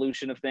natural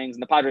evolution of things.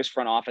 And the Padres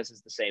front office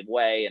is the same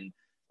way. And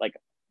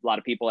a lot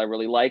of people I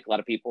really like, a lot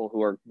of people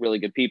who are really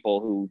good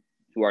people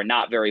who are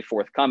not very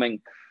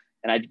forthcoming.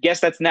 And I guess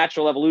that's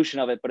natural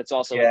evolution of it, but it's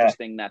also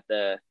interesting that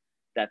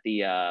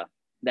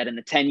that in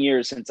the 10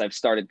 years since I've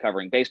started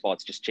covering baseball,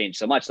 it's just changed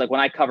so much. When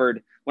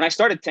I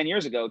started 10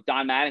 years ago,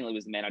 Don Mattingly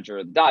was the manager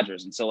of the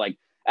Dodgers. And so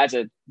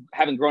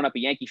having grown up a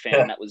Yankee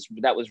fan,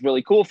 that was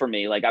really cool for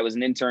me. I was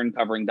an intern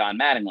covering Don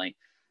Mattingly.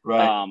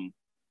 Right.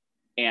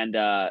 And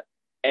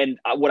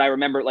what I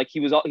remember,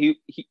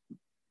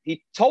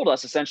 he told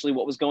us essentially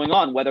what was going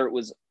on, whether it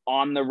was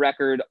on the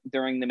record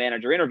during the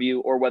manager interview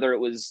or whether it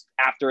was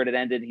after it had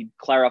ended. He'd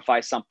clarify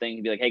something.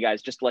 He'd be like, "Hey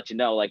guys, just to let you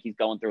know, he's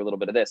going through a little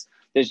bit of this."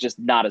 There's just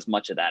not as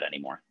much of that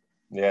anymore.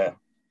 Yeah,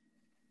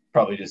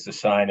 probably just a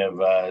sign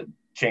of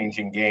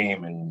changing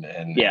game and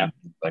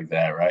like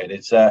that, right?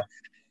 It's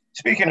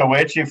speaking of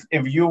which, if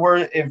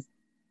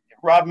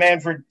Rob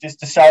Manfred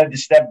just decided to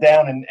step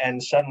down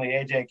and suddenly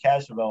AJ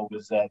Cassavell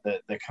was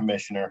the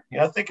commissioner,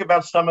 think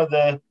about some of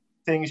the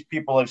things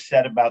people have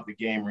said about the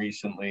game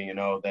recently,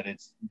 that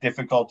it's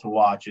difficult to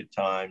watch at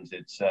times.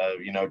 It's,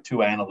 too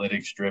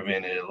analytics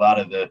driven. And a lot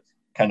of the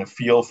kind of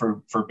feel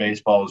for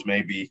baseball is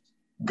maybe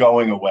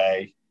going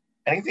away.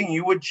 Anything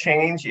you would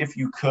change if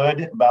you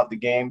could about the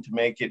game to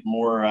make it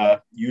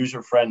more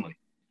user friendly?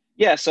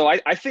 Yeah. So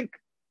I think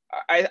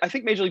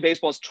Major League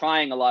Baseball is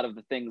trying a lot of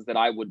the things that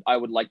I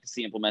would like to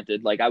see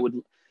implemented.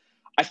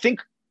 I think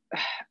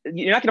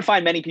you're not going to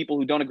find many people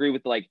who don't agree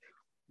with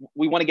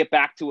we want to get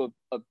back to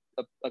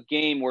a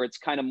game where it's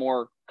kind of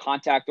more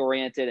contact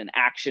oriented and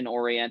action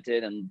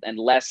oriented and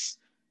less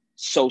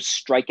so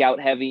strikeout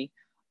heavy.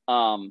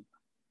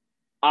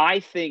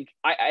 I think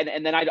I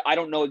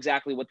don't know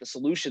exactly what the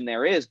solution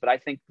there is, but I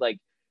think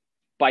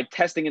by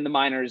testing in the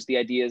minors, the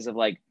ideas of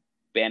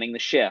banning the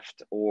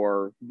shift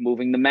or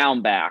moving the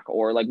mound back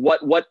or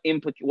what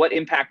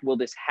impact will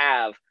this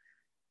have?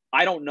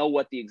 I don't know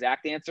what the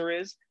exact answer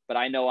is, but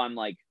I know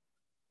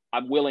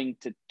I'm willing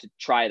to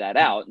try that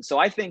out. And so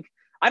I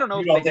don't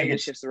know if banning the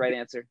shift's the right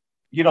answer.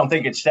 You don't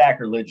think it's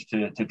sacrilege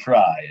to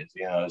try?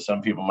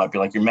 Some people might be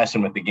like, you're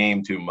messing with the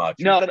game too much.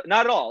 No,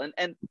 not at all.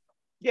 And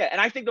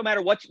I think no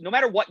matter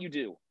what you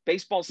do,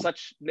 baseball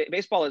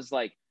is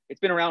it's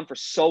been around for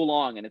so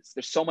long and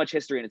there's so much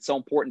history and it's so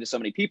important to so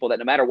many people that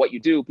no matter what you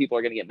do, people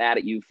are going to get mad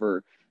at you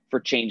for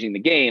changing the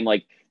game.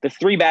 The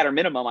 3-batter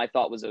minimum, I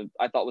thought it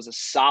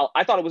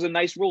was a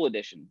nice rule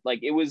addition.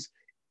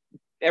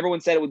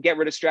 Everyone said it would get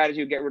rid of strategy,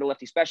 would get rid of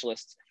lefty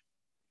specialists.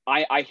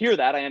 I hear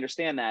that. I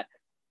understand that.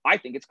 I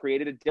think it's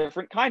created a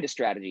different kind of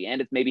strategy and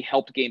it's maybe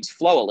helped games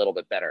flow a little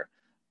bit better.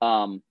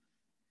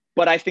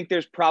 But I think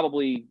there's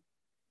probably,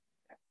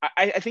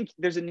 I think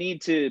there's a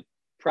need to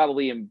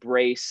probably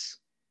embrace,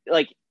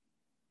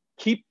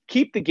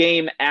 keep the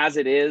game as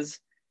it is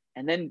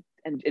and then,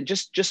 and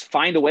just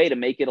find a way to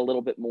make it a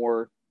little bit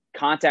more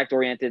contact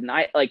oriented. And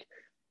I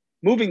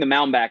moving the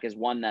mound back is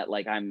one that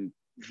I'm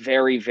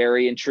very,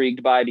 very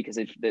intrigued by because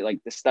the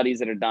studies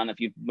that are done, if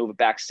you move it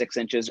back 6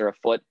 inches or a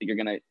foot, you're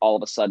going to all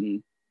of a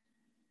sudden,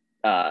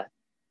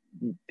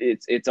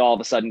 it's all of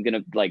a sudden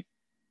going to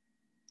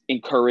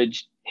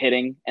encourage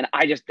hitting. And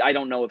I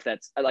don't know if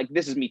that's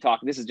this is me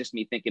talking. This is just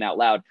me thinking out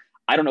loud.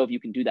 I don't know if you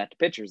can do that to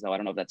pitchers though. I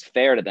don't know if that's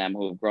fair to them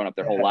who have grown up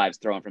their whole lives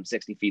throwing from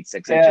 60 feet,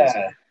 6 inches.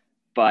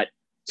 But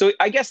so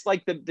I guess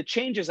the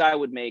changes I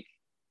would make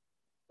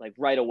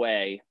right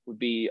away would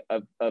be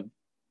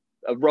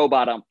a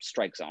robot ump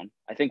strike zone.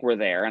 I think we're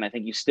there. And I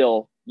think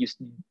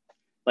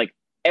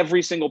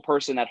every single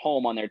person at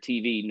home on their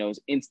TV knows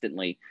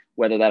instantly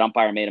whether that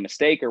umpire made a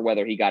mistake or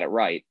whether he got it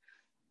right.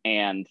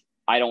 And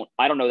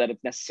I don't know that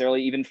it's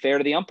necessarily even fair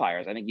to the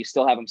umpires. I think you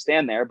still have them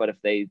stand there, but if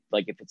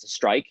it's a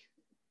strike,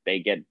 they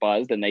get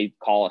buzzed and they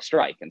call a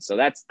strike. And so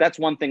that's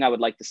one thing I would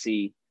like to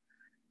see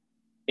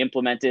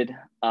implemented.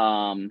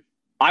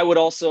 I would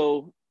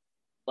also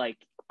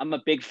I'm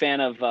a big fan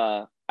of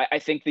I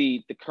think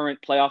the current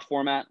playoff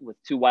format with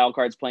two wild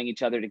cards playing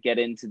each other to get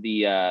into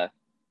the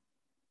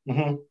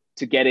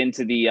to get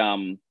into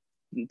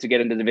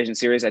the division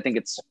series. I think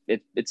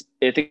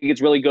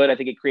it's really good. I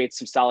think it creates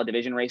some solid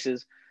division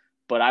races,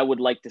 but I would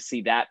like to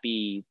see that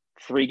be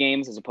 3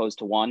 games as opposed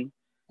to 1.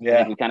 Yeah. I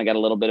think we kind of got a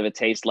little bit of a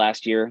taste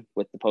last year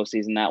with the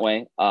postseason that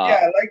way.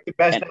 I like the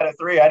best out of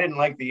 3. I didn't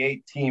like the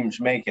 8 teams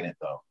making it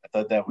though. I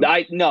thought that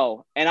was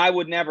no, and I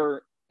would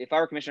never, if I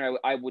were commissioner,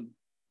 I would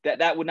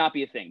that would not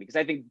be a thing, because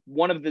I think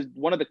one of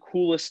the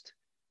coolest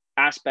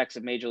aspects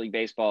of Major League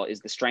Baseball is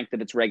the strength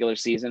of its regular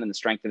season and the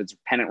strength of its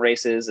pennant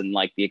races and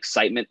like the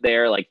excitement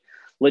there. Like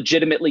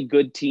legitimately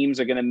good teams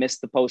are going to miss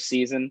the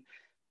postseason,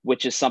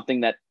 which is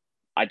something that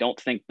I don't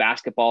think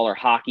basketball or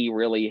hockey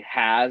really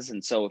has.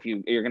 And so if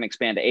you're going to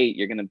expand to 8,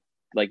 you're going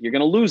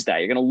to lose that.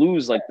 You're going to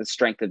lose like the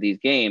strength of these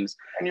games.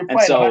 And you're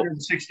playing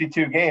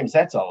 162 games.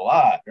 That's a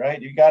lot,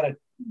 right? You got to,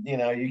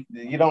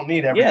 you don't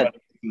need everybody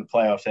in the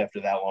playoffs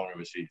after that long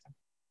of a season.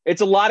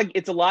 It's a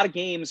lot of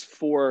games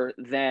for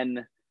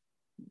then.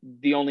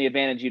 The only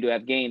advantage you'd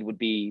have gained would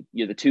be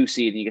you're the 2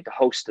 seed and you get to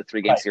host the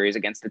 3-game series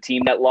against the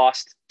team that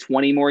lost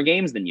 20 more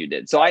games than you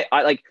did. So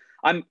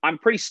I'm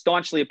pretty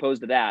staunchly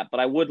opposed to that, but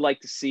I would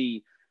like to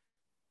see.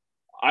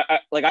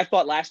 I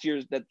thought last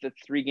year's that the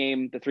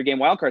 3-game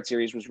wildcard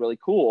series was really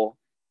cool,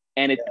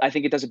 and I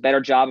think it does a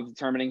better job of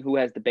determining who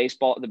has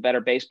the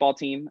better baseball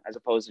team as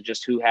opposed to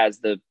just who has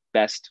the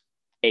best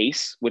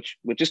ace, which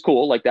is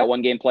cool. Like that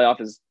 1-game playoff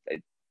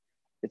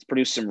it's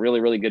produced some really,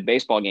 really good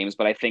baseball games,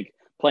 but I think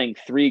playing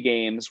 3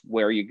 games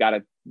where you got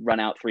to run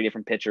out 3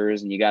 different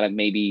pitchers and you got to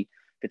maybe,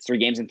 if it's 3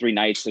 games in 3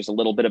 nights, there's a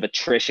little bit of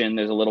attrition.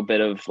 There's a little bit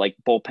of like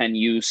bullpen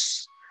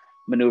use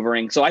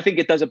maneuvering. So I think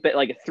it does a bit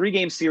like a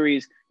 3-game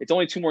series. It's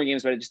only 2 more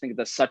games, but I just think it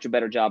does such a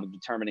better job of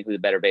determining who the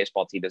better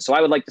baseball team is. So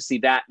I would like to see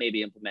that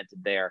maybe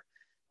implemented there,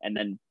 and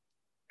then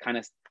kind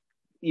of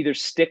either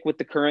stick with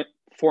the current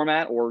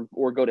format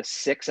or go to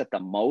 6 at the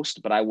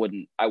most, but I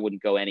wouldn't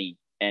go any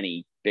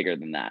bigger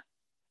than that.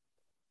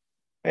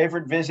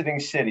 Favorite visiting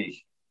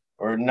city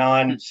or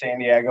non-San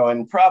Diego,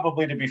 and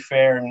probably, to be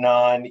fair,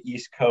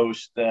 non-East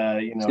Coast.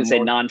 I was going to say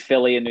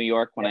non-Philly in New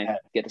York when I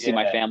get to see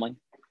my family.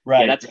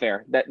 Right. Yeah, that's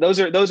fair. Those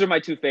are my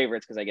 2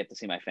 favorites because I get to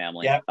see my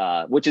family,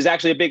 which is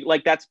actually a big,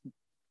 that's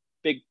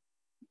big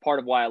part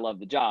of why I love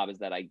the job, is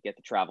that I get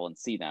to travel and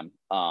see them.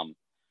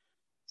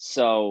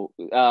 So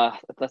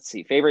let's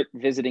see. Favorite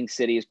visiting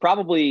city is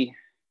probably,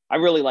 I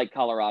really like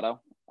Colorado.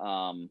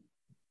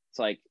 It's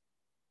like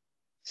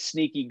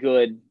sneaky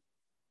good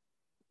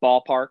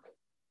ballpark.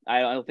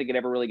 I don't think it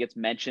ever really gets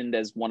mentioned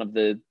as one of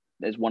the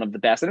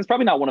best, and it's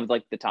probably not one of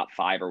like the top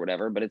 5 or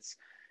whatever, but it's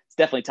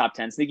definitely top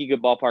 10. Sneaky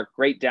good ballpark,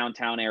 great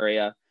downtown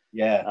area.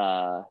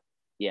 Yeah.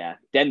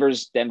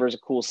 Denver's a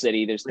cool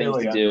city. There's things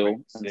really to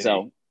do, and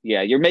so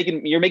you're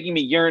making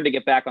me yearn to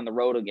get back on the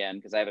road again,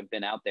 because I haven't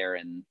been out there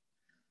in,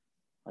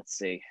 let's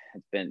see,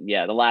 it's been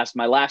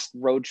my last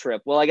road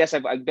trip. Well, I guess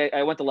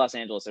I went to Los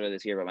Angeles earlier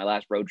this year, but my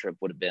last road trip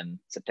would have been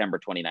September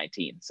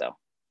 2019. So.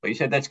 But you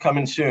said that's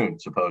coming soon,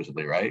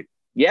 supposedly, right?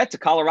 Yeah, to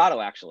Colorado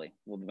actually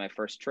will be my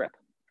first trip.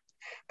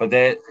 But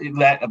that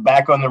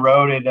back on the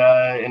road in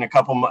a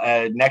couple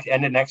end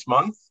of next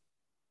month.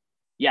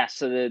 Yeah,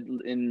 so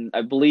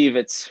I believe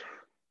it's,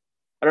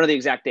 I don't know the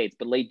exact dates,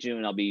 but late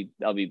June I'll be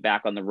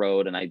back on the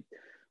road, and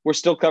we're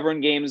still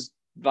covering games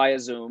via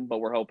Zoom, but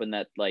we're hoping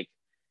that like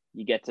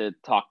you get to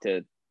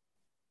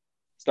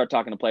start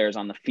talking to players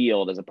on the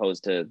field as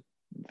opposed to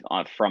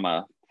from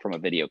a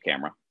video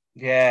camera.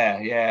 Yeah,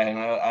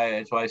 and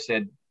that's why I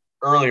said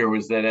earlier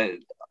was that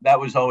that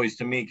was always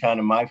to me kind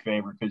of my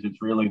favorite, because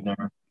it's really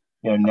their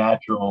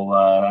natural.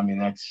 I mean,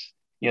 that's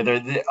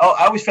I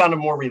always found them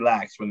more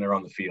relaxed when they're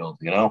on the field.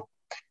 Yeah,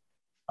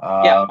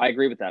 I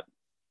agree with that.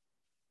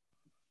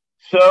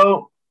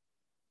 So,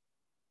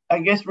 I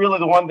guess really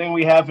the one thing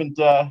we haven't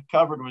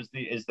covered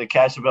is the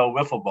Casavell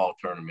Wiffle Ball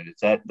tournament.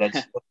 That's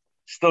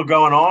still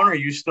going on? Or are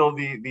you still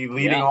the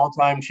leading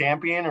all-time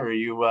champion, or are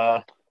you?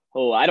 I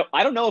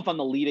don't know if I'm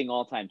the leading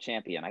all-time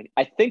champion.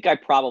 I think I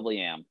probably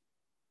am,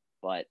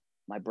 but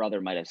my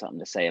brother might have something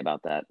to say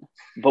about that.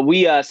 But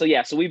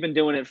so we've been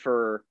doing it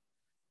for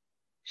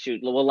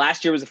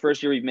last year was the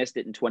first year we've missed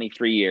it in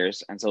 23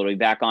 years, and so it'll be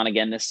back on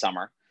again this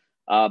summer.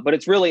 But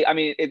it's really, I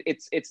mean,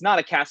 it's not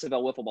a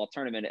Casavell Wiffle Ball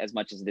tournament as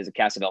much as it is a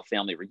Casavell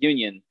family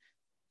reunion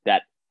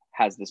that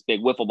has this big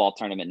wiffle ball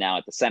tournament now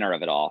at the center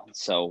of it all.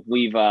 So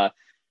we've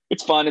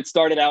it's fun. It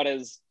started out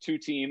as 2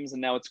 teams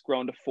and now it's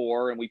grown to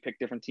 4, and we pick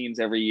different teams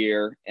every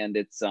year. And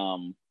it's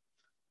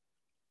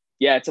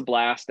it's a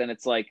blast. And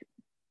it's like,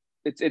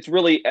 it's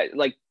really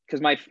like,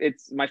 cause my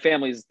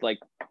family's like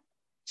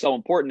so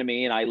important to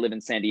me, and I live in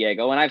San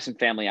Diego, and I have some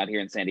family out here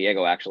in San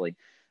Diego actually,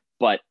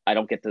 but I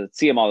don't get to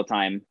see them all the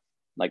time.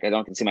 Like I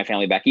don't get to see my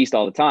family back East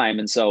all the time.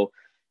 And so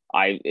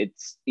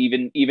it's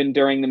even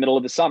during the middle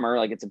of the summer,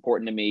 like it's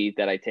important to me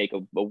that I take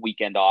a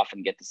weekend off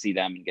and get to see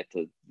them and get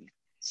to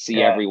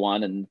see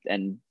everyone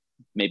and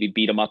maybe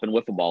beat them up in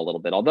wiffle ball a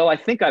little bit. Although I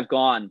think I've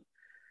gone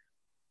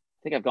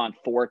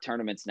 4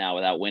 tournaments now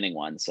without winning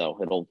one. So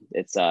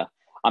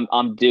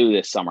I'm due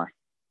this summer.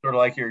 Sort of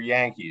like your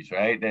Yankees,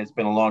 right? It's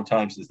been a long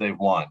time since they've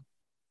won.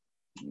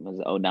 Was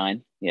it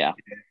 2009? Yeah.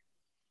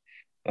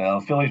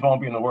 Well, Phillies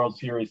won't be in the World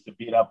Series to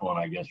beat up on,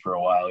 I guess, for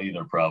a while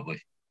either, probably.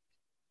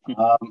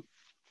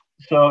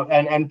 So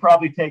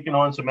probably taking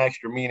on some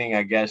extra meaning,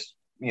 I guess,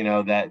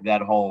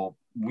 that whole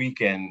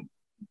weekend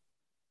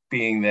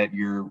being that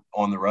you're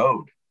on the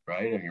road,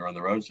 right? And you're on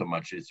the road so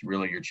much, it's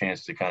really your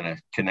chance to kind of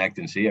connect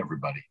and see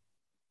everybody.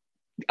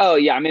 Oh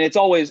yeah, I mean it's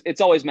always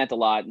meant a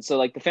lot. And so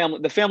like the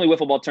family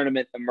wiffle ball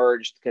tournament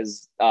emerged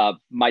because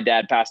my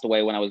dad passed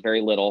away when I was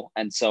very little,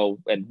 and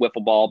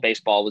wiffle ball,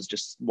 baseball was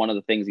just one of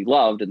the things he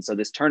loved. And so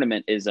this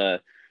tournament is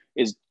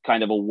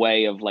kind of a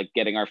way of like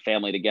getting our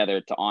family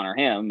together to honor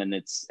him. And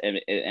it's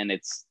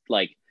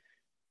like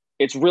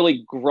it's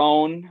really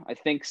grown. I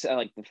think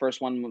like the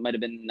first one might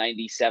have been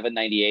 97,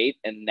 98,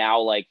 and now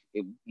like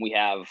we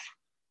have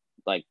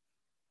like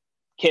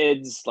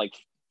kids, like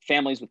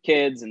families with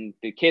kids, and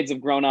the kids have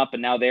grown up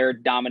and now they're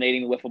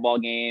dominating the wiffle ball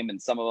game. And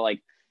some of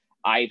like,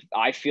 I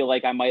feel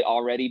like I might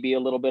already be a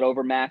little bit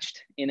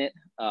overmatched in it.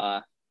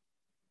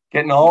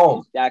 Getting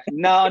old. No,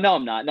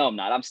 I'm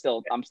not. I'm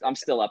still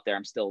up there.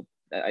 I'm still,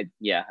 there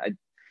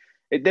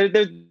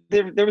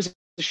was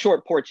a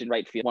short porch in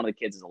right field. One of the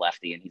kids is a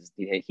lefty, and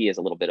he has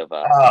a little bit of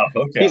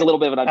he's a little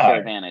bit of an unfair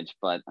advantage,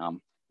 but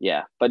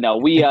but no,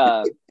 we,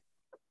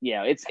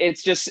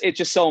 it's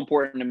just so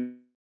important to me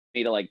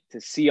to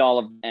see all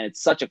of, and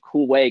it's such a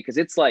cool way because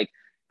it's like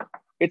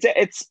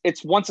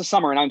it's once a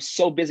summer, and I'm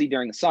so busy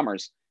during the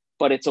summers,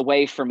 but it's a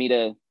way for me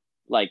to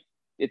like,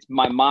 it's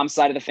my mom's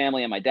side of the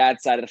family and my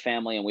dad's side of the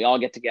family, and we all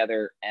get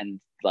together,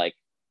 and like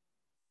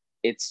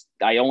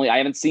I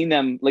haven't seen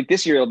them, like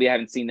this year I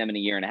haven't seen them in a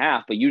year and a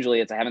half, but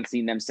usually I haven't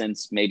seen them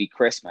since maybe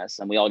Christmas,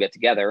 and we all get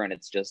together and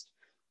it's just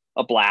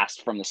a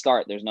blast from the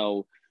start. There's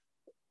no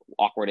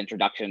awkward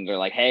introductions or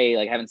like, hey,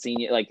 like haven't seen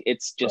you. Like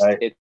it's just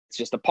it's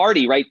just a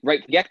party right from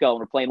the get-go, and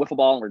we're playing wiffle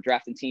ball and we're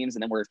drafting teams,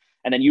 and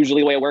then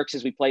usually the way it works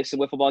is we play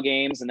some wiffle ball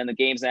games, and then the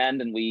games end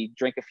and we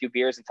drink a few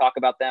beers and talk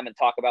about them and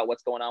talk about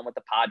what's going on with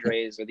the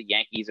Padres or the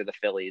Yankees or the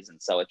Phillies.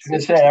 And so it's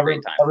just a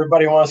great time.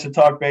 Everybody wants to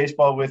talk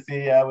baseball with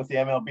the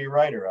MLB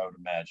writer, I would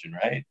imagine,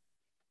 right?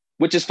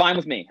 Which is fine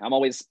with me. I'm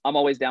always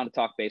down to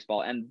talk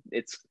baseball. And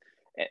it's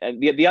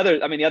the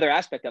other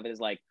aspect of it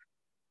is like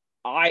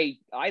I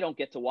don't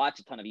get to watch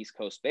a ton of East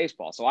Coast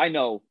baseball, so I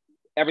know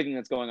everything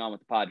that's going on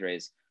with the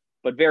Padres,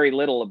 but very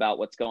little about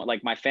what's going.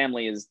 Like my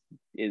family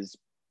is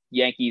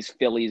Yankees,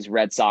 Phillies,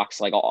 Red Sox,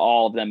 like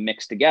all of them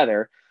mixed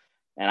together,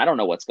 and I don't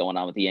know what's going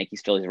on with the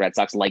Yankees, Phillies, Red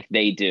Sox like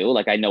they do.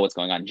 Like I know what's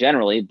going on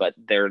generally, but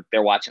they're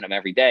watching them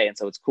every day, and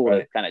so it's cool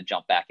to kind of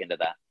jump back into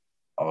that.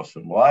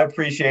 Awesome. Well, I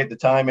appreciate the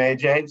time,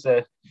 AJ. It's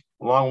a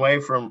long way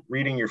from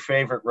reading your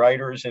favorite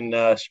writers in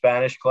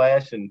Spanish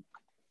class and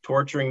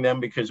torturing them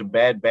because of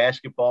bad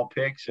basketball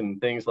picks and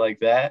things like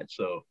that.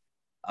 So.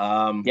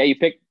 You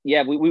picked.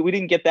 Yeah, we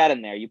didn't get that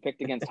in there. You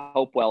picked against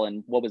Hopewell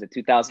in what was it,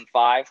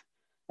 2005,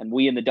 and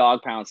we in the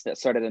Dog Pounds that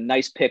started a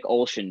nice pick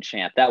Olsen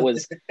chant. That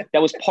was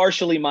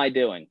partially my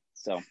doing.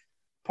 So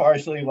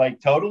partially,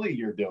 like totally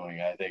your doing,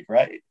 I think,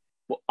 right?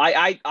 Well,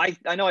 I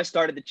know I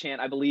started the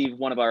chant. I believe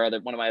one of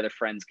my other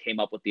friends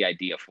came up with the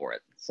idea for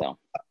it. So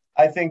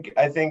I think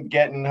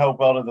getting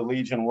Hopewell to the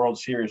Legion World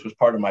Series was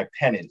part of my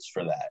penance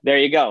for that. There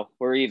you go.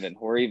 We're even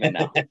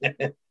now.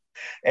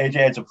 AJ,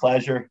 it's a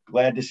pleasure.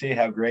 Glad to see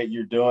how great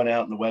you're doing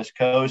out in the West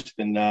Coast.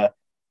 And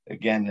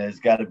again, there's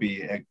got to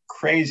be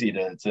crazy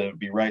to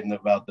be writing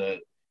about the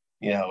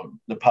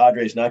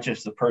Padres, not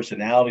just the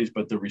personalities,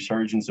 but the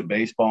resurgence of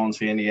baseball in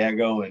San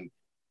Diego. And,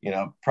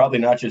 probably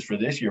not just for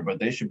this year, but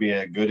they should be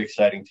a good,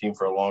 exciting team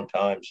for a long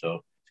time.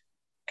 So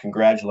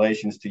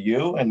congratulations to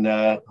you. And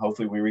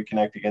hopefully we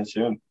reconnect again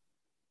soon.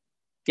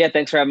 Yeah,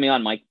 thanks for having me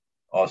on, Mike.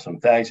 Awesome.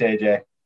 Thanks, AJ.